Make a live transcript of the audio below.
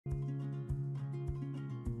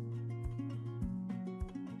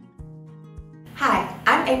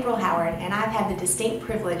April Howard, and I've had the distinct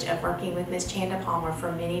privilege of working with Miss Chanda Palmer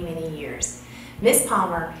for many, many years. Miss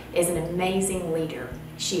Palmer is an amazing leader.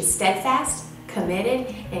 She is steadfast,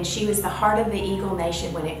 committed, and she was the heart of the Eagle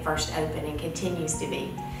Nation when it first opened and continues to be.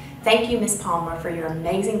 Thank you, Miss Palmer, for your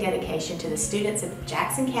amazing dedication to the students of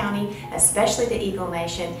Jackson County, especially the Eagle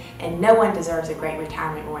Nation, and no one deserves a great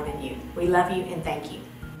retirement more than you. We love you and thank you.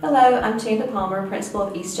 Hello, I'm Chanda Palmer, principal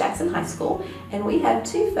of East Jackson High School, and we have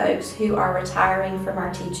two folks who are retiring from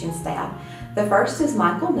our teaching staff. The first is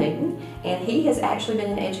Michael Newton, and he has actually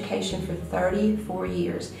been in education for 34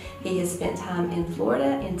 years. He has spent time in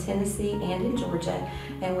Florida, in Tennessee, and in Georgia,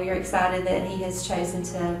 and we are excited that he has chosen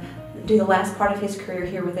to do the last part of his career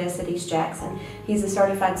here with us at East Jackson. He's a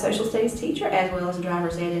certified social studies teacher as well as a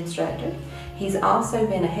driver's ed instructor. He's also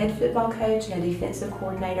been a head football coach and a defensive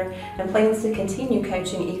coordinator and plans to continue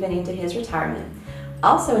coaching even into his retirement.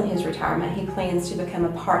 Also in his retirement, he plans to become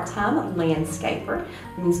a part-time landscaper.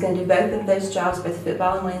 And he's going to do both of those jobs, both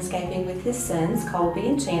football and landscaping, with his sons, Colby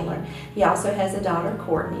and Chandler. He also has a daughter,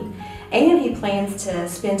 Courtney. And he plans to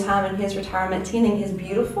spend time in his retirement tending his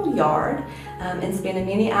beautiful yard and spending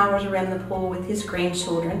many hours around the pool with his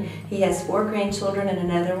grandchildren. He has 4 grandchildren and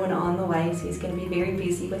another one on the way, so he's going to be very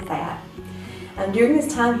busy with that. During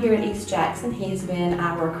his time here at East Jackson, he's been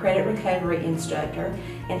our credit recovery instructor,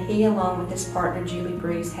 and he, along with his partner Julie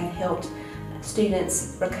Bruce, have helped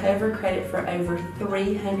students recover credit for over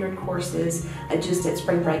 300 courses just at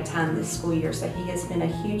spring break time this school year. So he has been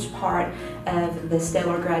a huge part of the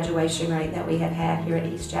stellar graduation rate that we have had here at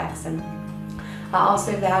East Jackson. I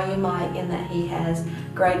also value Mike in that he has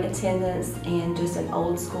great attendance and just an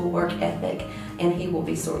old school work ethic, and he will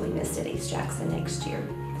be sorely missed at East Jackson next year.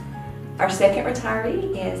 Our second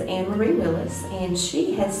retiree is Anne-Marie Willis, and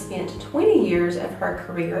she has spent 20 years of her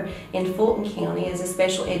career in Fulton County as a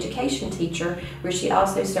special education teacher, where she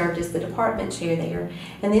also served as the department chair there.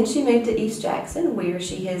 And then she moved to East Jackson, where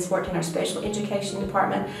she has worked in our special education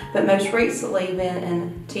department, but most recently been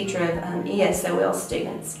a teacher of ESOL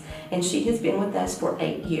students. And she has been with us for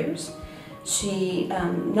 8 years. She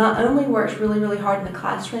not only works really hard in the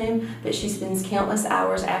classroom, but she spends countless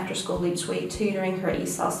hours after school each week tutoring her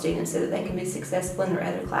ESOL students so that they can be successful in their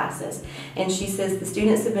other classes. And she says the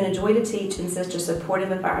students have been a joy to teach in such a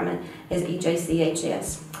supportive environment as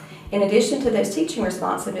EJCHS. In addition to those teaching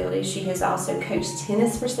responsibilities, she has also coached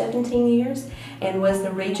tennis for 17 years and was the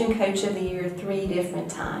Region Coach of the Year 3 different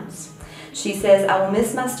times. She says, "I will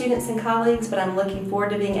miss my students and colleagues, but I'm looking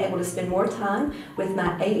forward to being able to spend more time with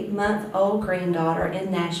my 8-month-old granddaughter in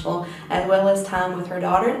Nashville, as well as time with her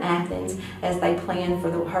daughter in Athens as they plan for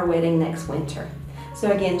her wedding next winter." So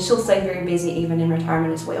again, she'll stay very busy even in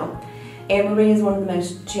retirement as well. Anne-Marie is one of the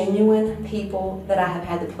most genuine people that I have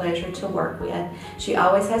had the pleasure to work with. She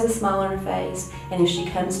always has a smile on her face, and if she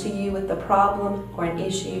comes to you with a problem or an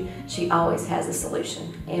issue, she always has a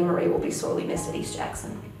solution. Anne-Marie will be sorely missed at East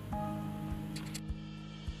Jackson.